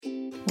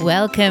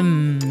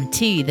Welcome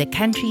to the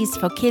Countries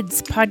for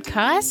Kids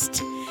podcast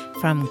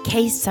from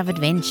Case of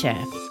Adventure.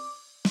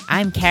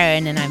 I'm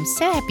Karen and I'm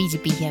so happy to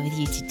be here with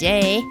you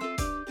today.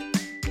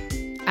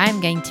 I'm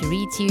going to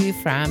read to you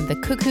from the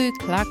Cuckoo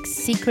Clock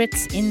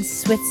Secrets in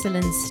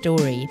Switzerland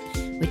story,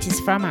 which is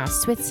from our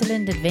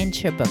Switzerland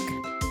adventure book.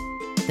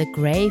 The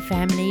Grey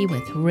family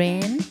with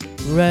Wren,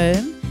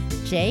 Rome,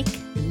 Jake,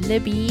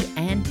 Libby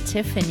and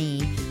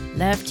Tiffany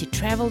love to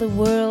travel the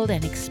world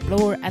and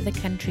explore other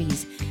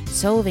countries,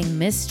 solving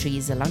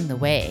mysteries along the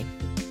way.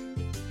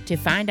 To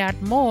find out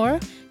more,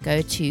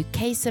 go to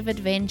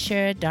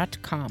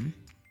caseofadventure.com.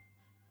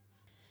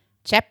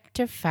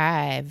 Chapter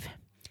 5.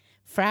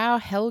 Frau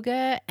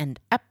Helga and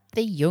Up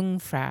the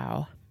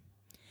Jungfrau.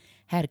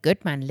 Herr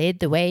Gutmann led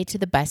the way to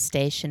the bus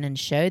station and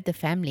showed the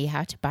family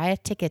how to buy a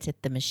ticket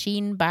at the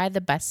machine by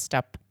the bus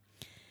stop.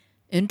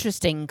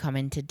 Interesting,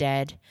 commented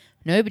Dad.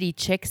 Nobody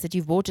checks that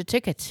you've bought a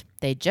ticket.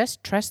 They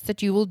just trust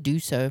that you will do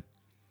so.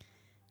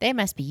 They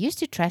must be used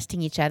to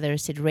trusting each other,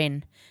 said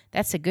Wren.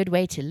 That's a good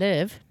way to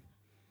live.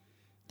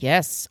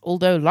 Yes,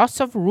 although lots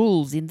of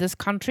rules in this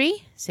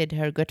country, said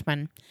Herr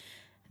Gutmann.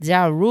 There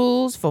are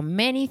rules for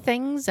many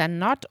things and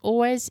not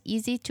always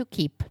easy to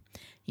keep.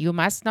 You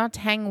must not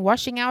hang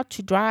washing out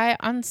to dry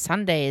on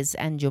Sundays,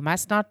 and you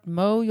must not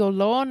mow your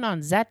lawn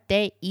on that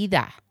day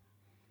either.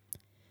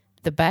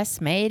 The bus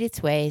made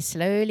its way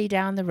slowly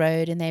down the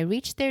road and they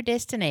reached their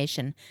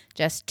destination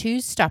just 2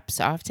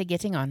 stops after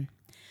getting on.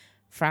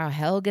 Frau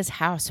Helga's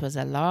house was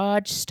a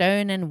large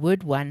stone and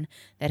wood one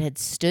that had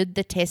stood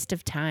the test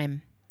of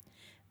time.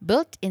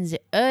 Built in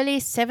the early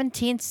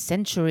 17th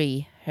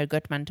century, Herr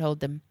Gutmann told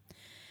them.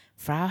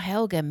 Frau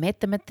Helga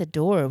met them at the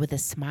door with a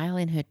smile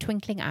in her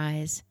twinkling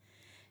eyes.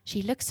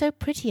 She looks so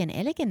pretty and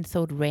elegant,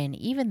 thought Wren,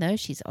 even though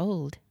she's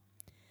old.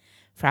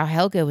 Frau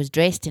Helga was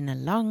dressed in a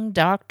long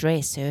dark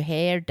dress, her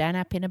hair done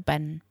up in a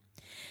bun.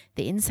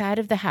 The inside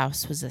of the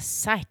house was a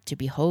sight to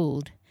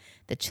behold.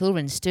 The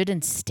children stood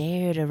and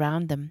stared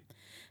around them.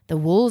 The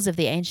walls of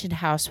the ancient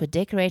house were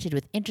decorated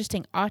with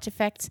interesting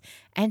artifacts,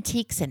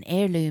 antiques and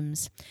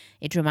heirlooms.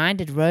 It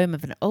reminded Rome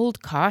of an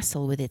old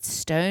castle with its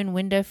stone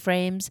window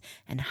frames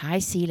and high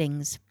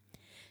ceilings.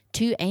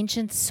 2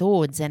 ancient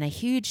swords and a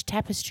huge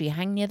tapestry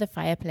hung near the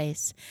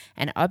fireplace,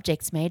 and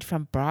objects made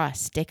from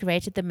brass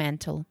decorated the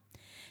mantel.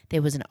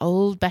 There was an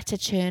old butter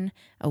churn,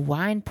 a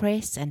wine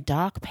press, and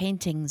dark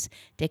paintings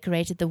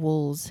decorated the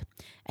walls.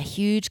 A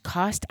huge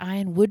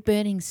cast-iron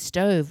wood-burning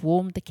stove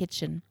warmed the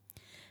kitchen.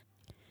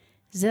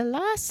 The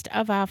last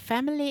of our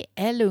family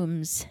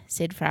heirlooms,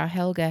 said Frau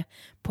Helga,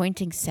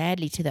 pointing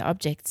sadly to the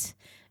objects.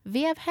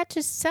 We have had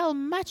to sell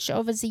much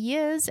over the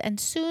years, and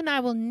soon I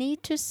will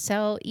need to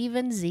sell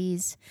even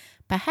these.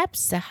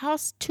 Perhaps the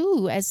house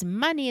too, as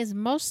money is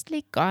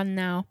mostly gone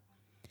now.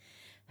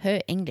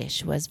 Her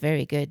English was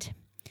very good.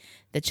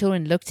 The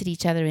children looked at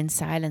each other in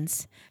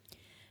silence.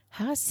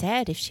 How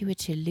sad if she were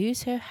to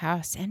lose her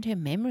house and her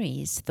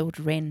memories, thought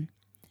Wren.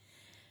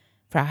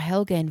 Frau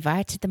Helga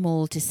invited them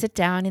all to sit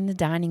down in the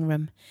dining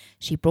room.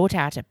 She brought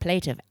out a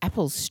plate of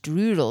apple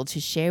strudel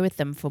to share with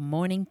them for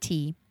morning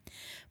tea.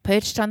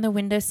 Perched on the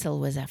windowsill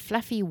was a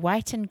fluffy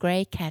white and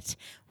grey cat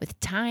with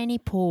tiny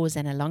paws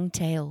and a long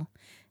tail.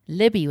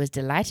 Libby was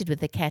delighted with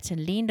the cat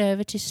and leaned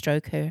over to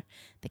stroke her.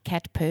 The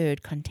cat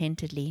purred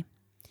contentedly.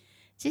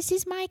 This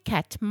is my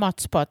cat,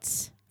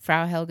 Motspots,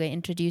 Frau Helga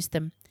introduced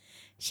them.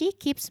 She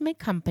keeps me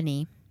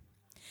company.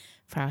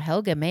 Frau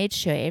Helga made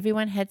sure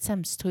everyone had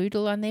some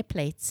strudel on their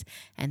plates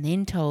and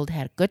then told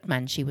Herr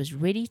Gutmann she was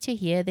ready to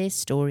hear their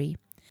story.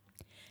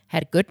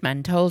 Herr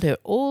Gutmann told her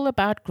all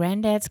about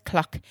Granddad's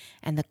clock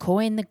and the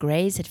coin the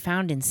Greys had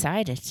found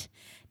inside it.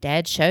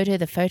 Dad showed her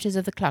the photos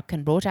of the clock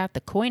and brought out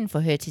the coin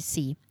for her to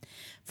see.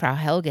 Frau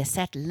Helga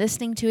sat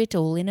listening to it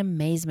all in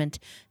amazement,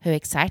 her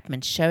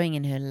excitement showing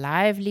in her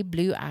lively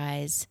blue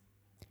eyes.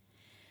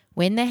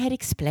 When they had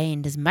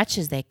explained as much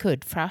as they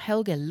could, Frau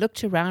Helga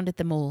looked around at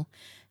them all.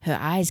 Her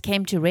eyes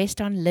came to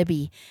rest on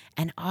Libby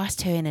and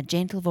asked her in a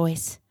gentle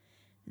voice,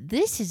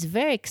 This is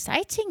very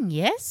exciting,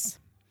 yes?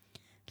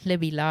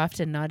 Libby laughed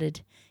and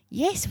nodded.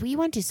 Yes, we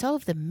want to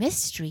solve the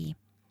mystery.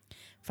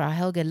 Frau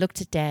Helga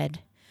looked at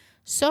Dad.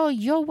 So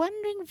you're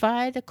wondering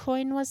why the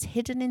coin was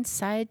hidden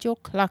inside your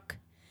clock.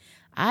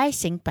 I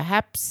think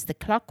perhaps the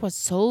clock was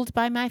sold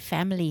by my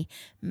family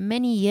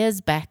many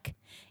years back.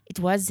 It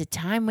was the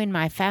time when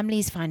my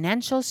family's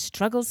financial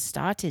struggles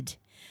started.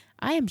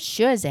 I am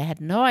sure they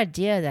had no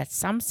idea that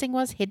something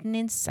was hidden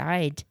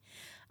inside.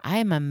 I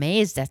am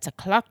amazed that the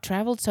clock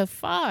traveled so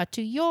far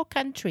to your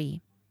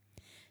country.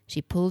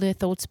 She pulled her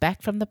thoughts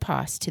back from the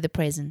past to the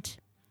present.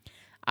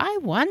 I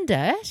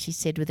wonder, she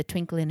said with a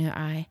twinkle in her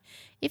eye,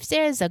 if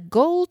there is a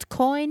gold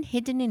coin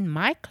hidden in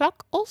my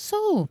clock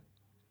also.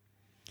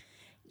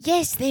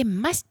 Yes, there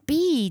must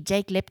be,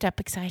 Jake leapt up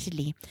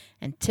excitedly,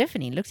 and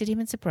Tiffany looked at him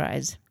in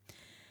surprise.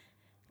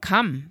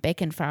 Come,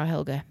 beckoned Frau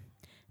Helga.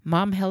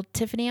 Mom held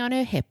Tiffany on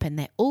her hip, and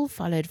they all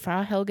followed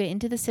Frau Helga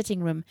into the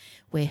sitting room,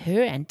 where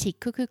her antique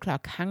cuckoo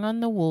clock hung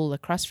on the wall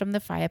across from the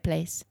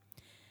fireplace.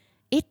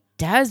 It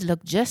does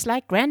look just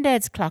like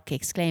Granddad's clock,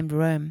 exclaimed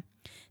Rome.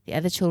 The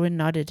other children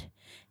nodded.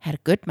 Herr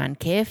Gutmann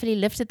carefully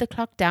lifted the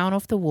clock down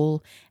off the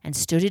wall and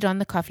stood it on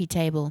the coffee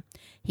table.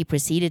 He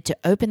proceeded to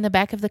open the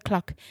back of the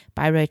clock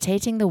by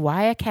rotating the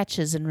wire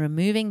catches and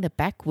removing the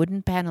back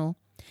wooden panel.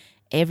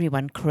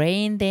 Everyone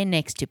craned their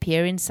necks to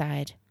peer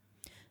inside.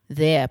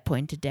 "There,"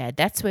 pointed Dad,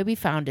 "that's where we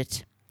found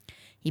it."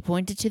 He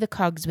pointed to the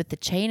cogs with the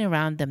chain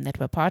around them that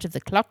were part of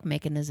the clock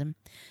mechanism.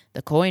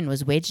 The coin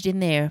was wedged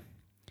in there.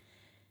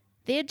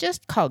 "They're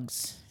just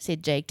cogs,"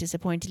 said Jake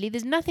disappointedly.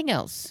 "There's nothing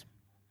else."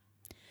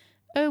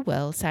 "Oh,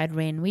 well," sighed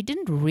Wren, "we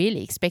didn't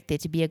really expect there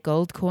to be a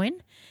gold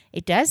coin.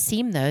 It does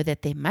seem, though,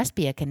 that there must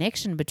be a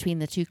connection between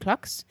the two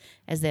clocks,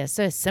 as they are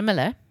so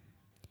similar."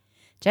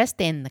 Just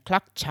then the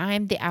clock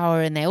chimed the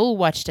hour, and they all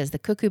watched as the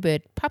cuckoo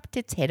bird popped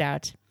its head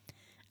out.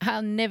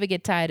 "I'll never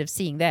get tired of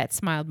seeing that,"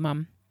 smiled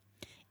Mom.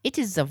 "It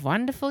is a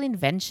wonderful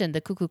invention,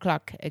 the cuckoo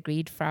clock,"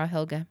 agreed Frau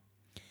Helga.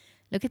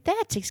 "Look at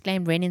that,"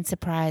 exclaimed Wren in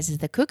surprise as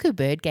the cuckoo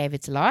bird gave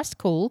its last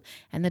call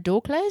and the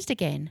door closed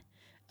again.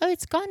 "Oh,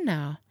 it's gone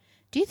now.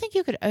 Do you think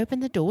you could open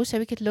the door so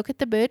we could look at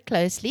the bird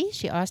closely?"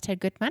 she asked Herr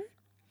Gutmann.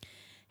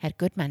 Herr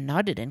Gutmann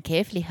nodded and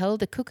carefully held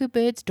the cuckoo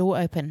bird's door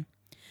open.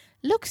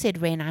 "Look,"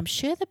 said Wren, "I'm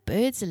sure the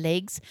bird's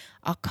legs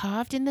are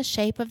carved in the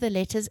shape of the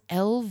letters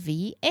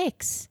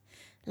LVX,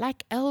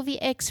 like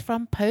LVX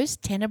from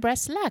Post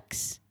Tenebras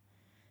Lux."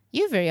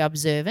 "You're very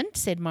observant,"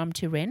 said Mom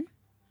to Wren.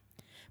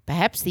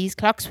 "Perhaps these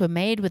clocks were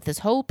made with this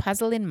whole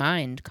puzzle in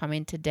mind,"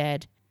 commented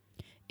Dad.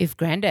 "If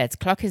Granddad's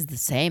clock is the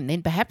same,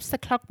 then perhaps the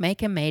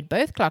clockmaker made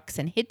both clocks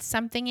and hid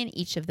something in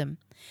each of them.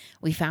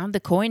 We found the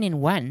coin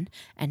in one,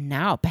 and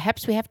now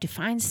perhaps we have to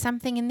find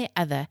something in the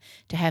other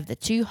to have the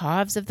two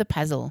halves of the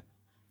puzzle."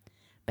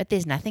 "But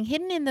there's nothing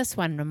hidden in this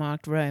one,"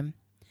 remarked Rome.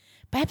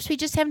 "Perhaps we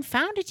just haven't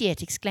found it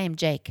yet," exclaimed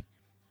Jake.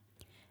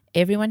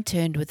 Everyone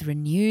turned with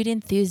renewed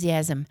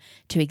enthusiasm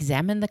to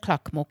examine the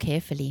clock more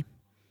carefully.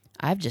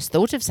 "I've just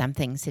thought of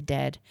something," said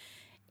Dad.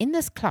 "In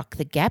this clock,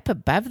 the gap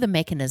above the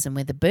mechanism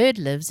where the bird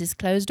lives is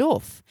closed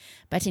off,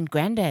 but in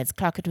Granddad's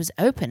clock it was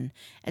open,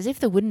 as if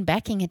the wooden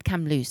backing had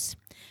come loose.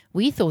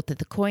 We thought that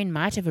the coin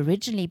might have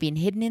originally been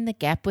hidden in the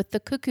gap with the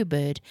cuckoo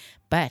bird,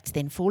 but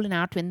then fallen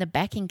out when the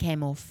backing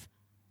came off."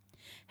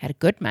 Herr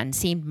Gutmann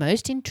seemed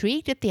most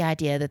intrigued at the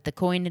idea that the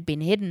coin had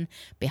been hidden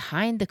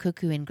behind the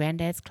cuckoo in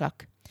Granddad's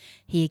clock.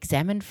 He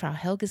examined Frau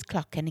Helga's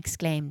clock and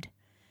exclaimed,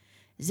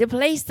 "The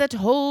place that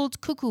holds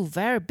Cuckoo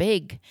very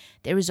big.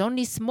 There is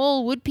only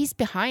small wood piece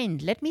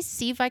behind. Let me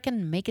see if I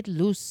can make it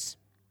loose."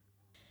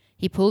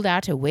 He pulled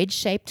out a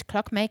wedge-shaped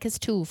clockmaker's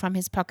tool from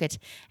his pocket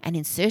and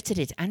inserted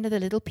it under the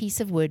little piece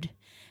of wood.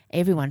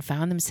 Everyone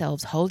found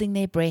themselves holding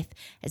their breath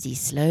as he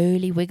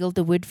slowly wiggled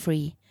the wood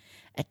free.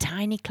 A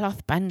tiny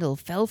cloth bundle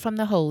fell from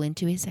the hole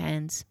into his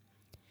hands.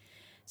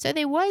 "So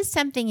there was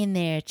something in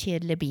there,"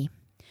 cheered Libby.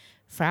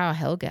 Frau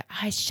Helga,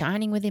 eyes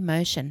shining with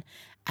emotion,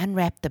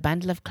 unwrapped the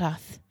bundle of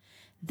cloth.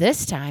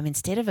 This time,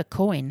 instead of a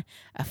coin,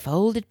 a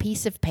folded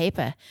piece of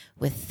paper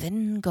with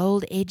thin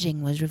gold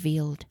edging was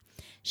revealed.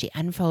 She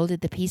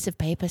unfolded the piece of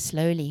paper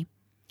slowly.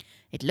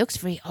 "It looks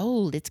very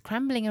old. It's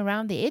crumbling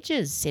around the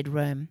edges," said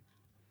Rome.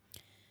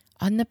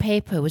 On the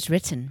paper was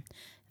written,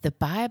 "The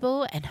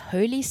Bible and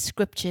Holy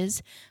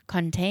Scriptures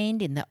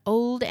contained in the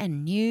Old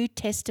and New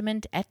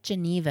Testament at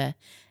Geneva,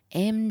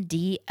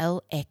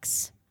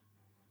 MDLX."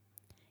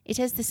 "It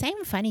has the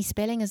same funny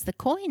spelling as the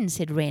coin,"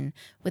 said Wren,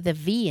 "with a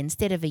V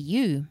instead of a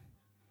U."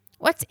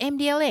 "What's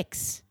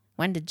MDLX?"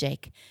 wondered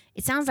Jake.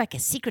 "It sounds like a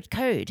secret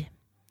code."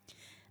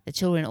 The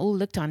children all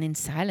looked on in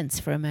silence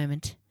for a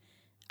moment.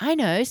 "I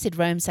know," said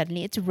Rome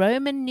suddenly. "It's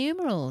Roman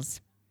numerals."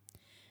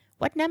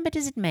 "What number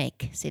does it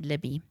make?" said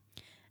Libby.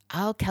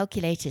 "I'll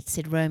calculate it,"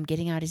 said Rome,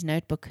 getting out his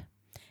notebook.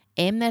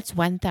 "M, that's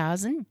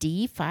 1,000,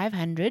 D,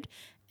 500,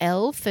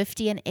 L,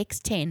 50, and X,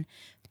 10.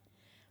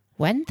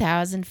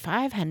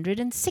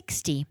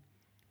 1,560.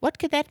 What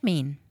could that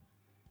mean?"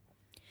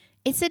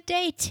 "It's a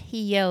date,"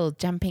 he yelled,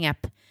 jumping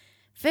up.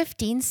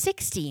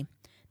 1560.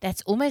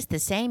 That's almost the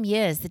same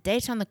year as the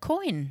date on the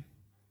coin.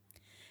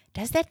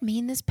 "Does that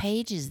mean this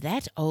page is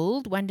that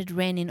old?" wondered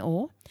Wren in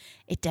awe.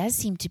 "It does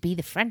seem to be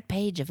the front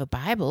page of a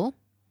Bible."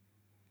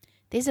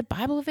 "There's a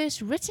Bible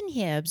verse written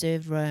here,"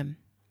 observed Rome.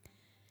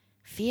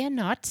 "Fear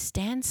not,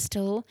 stand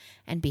still,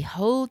 and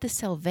behold the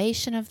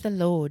salvation of the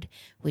Lord,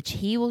 which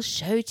he will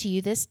show to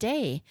you this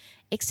day."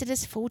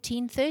 Exodus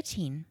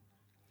 14:13.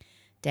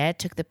 Dad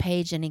took the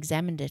page and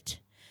examined it.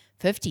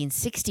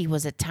 1560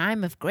 was a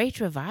time of great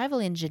revival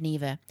in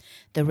Geneva.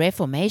 The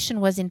Reformation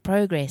was in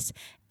progress,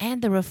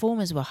 and the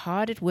reformers were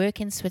hard at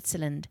work in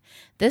Switzerland.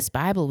 This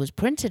Bible was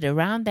printed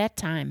around that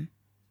time.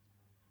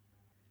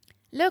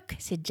 "Look,"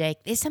 said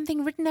Jake, "there's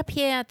something written up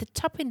here at the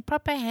top in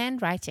proper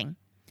handwriting."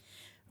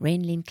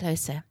 Wren leaned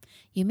closer.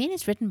 "You mean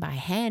it's written by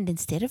hand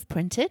instead of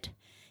printed?"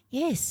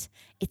 "Yes,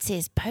 it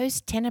says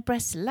Post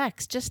Tenebras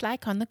Lux, just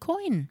like on the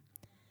coin."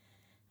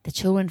 The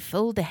children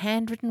filled the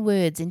handwritten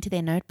words into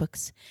their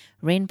notebooks.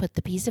 Wren put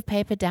the piece of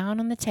paper down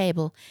on the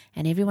table,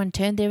 and everyone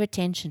turned their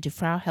attention to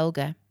Frau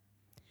Helga.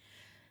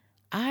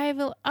 "I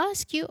will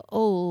ask you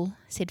all,"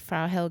 said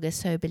Frau Helga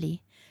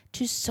soberly,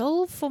 "to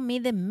solve for me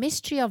the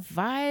mystery of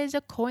why the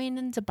coin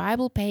and the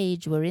Bible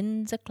page were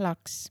in the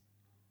clocks."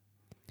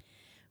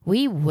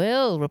 "We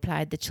will,"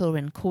 replied the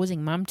children,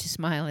 causing Mum to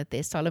smile at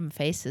their solemn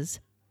faces.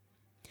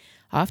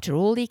 After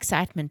all the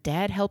excitement,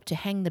 Dad helped to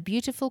hang the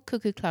beautiful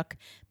cuckoo clock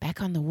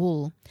back on the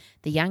wall.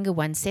 The younger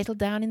ones settled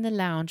down in the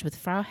lounge with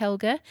Frau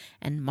Helga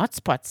and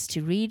Motspots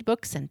to read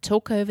books and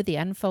talk over the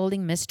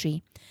unfolding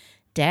mystery.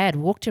 Dad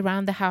walked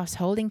around the house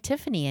holding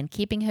Tiffany and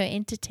keeping her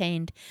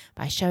entertained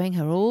by showing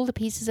her all the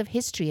pieces of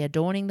history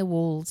adorning the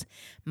walls.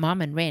 Mom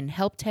and Ren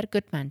helped Herr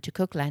Gutmann to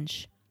cook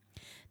lunch.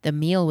 The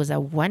meal was a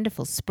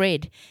wonderful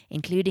spread,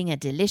 including a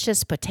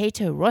delicious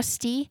potato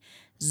rosti,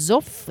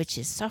 zopf, which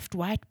is soft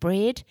white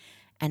bread,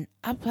 and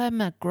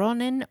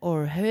Apfelmagronen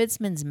or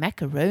herdsman's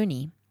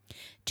macaroni.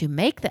 To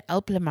make the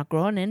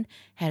Apfelmagronen,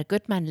 Herr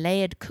Gutmann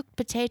layered cooked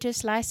potato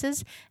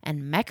slices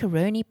and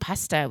macaroni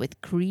pasta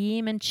with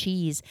cream and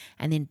cheese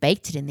and then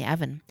baked it in the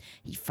oven.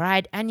 He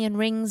fried onion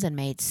rings and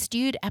made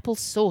stewed apple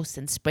sauce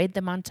and spread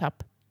them on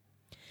top.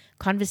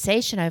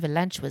 Conversation over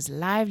lunch was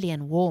lively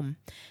and warm.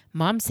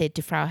 Mom said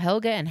to Frau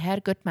Helga and Herr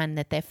Gutmann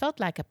that they felt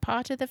like a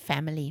part of the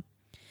family.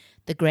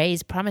 The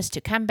Greys promised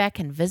to come back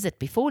and visit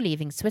before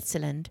leaving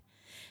Switzerland.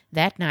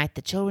 That night,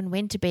 the children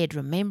went to bed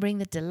remembering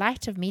the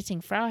delight of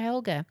meeting Frau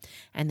Helga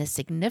and the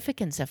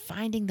significance of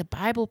finding the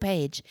Bible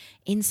page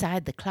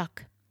inside the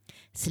clock.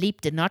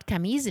 Sleep did not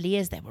come easily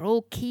as they were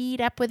all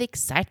keyed up with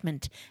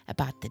excitement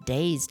about the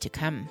days to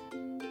come.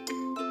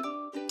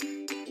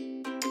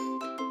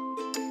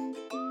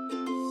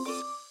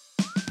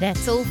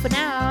 That's all for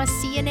now.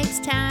 See you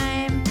next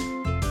time.